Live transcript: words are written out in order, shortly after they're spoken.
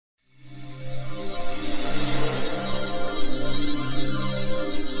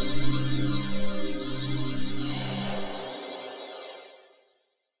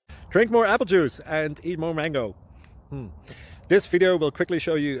Drink more apple juice and eat more mango. This video will quickly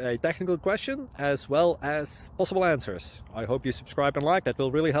show you a technical question as well as possible answers. I hope you subscribe and like, that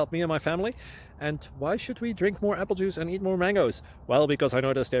will really help me and my family. And why should we drink more apple juice and eat more mangoes? Well, because I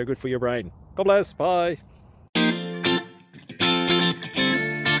noticed they're good for your brain. God bless, bye.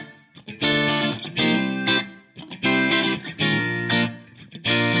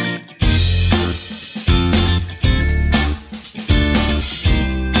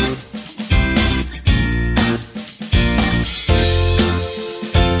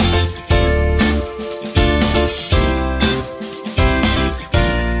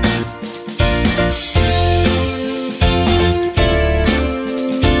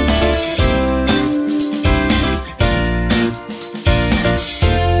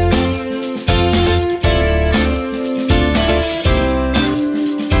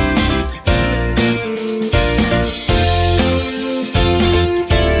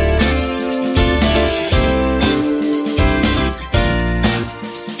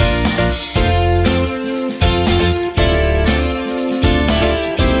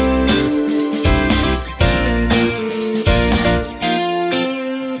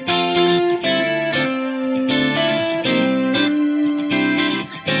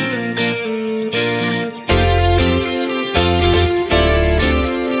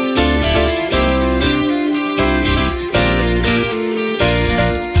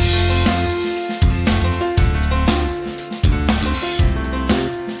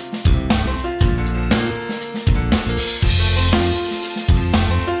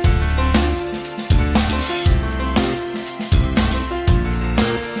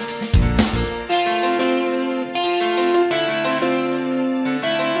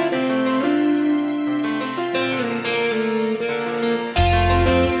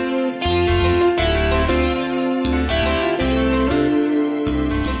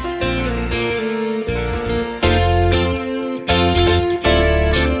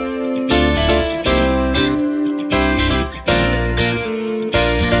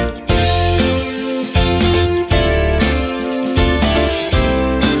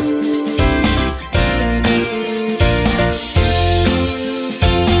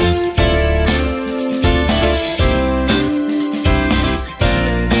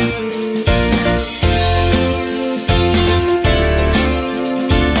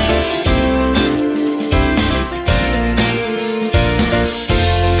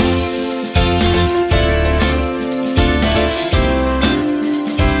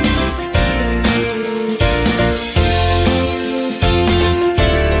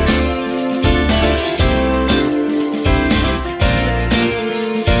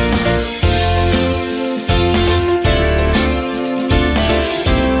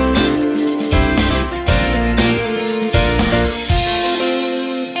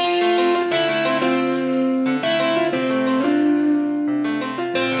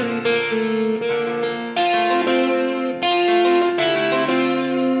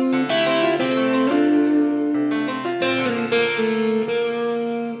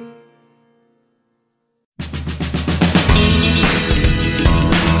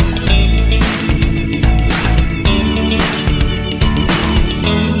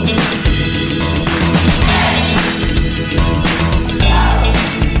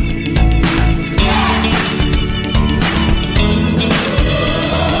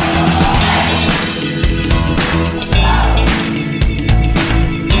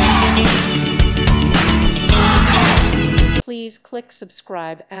 Please click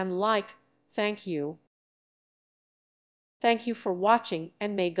subscribe and like. Thank you. Thank you for watching,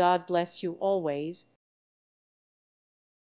 and may God bless you always.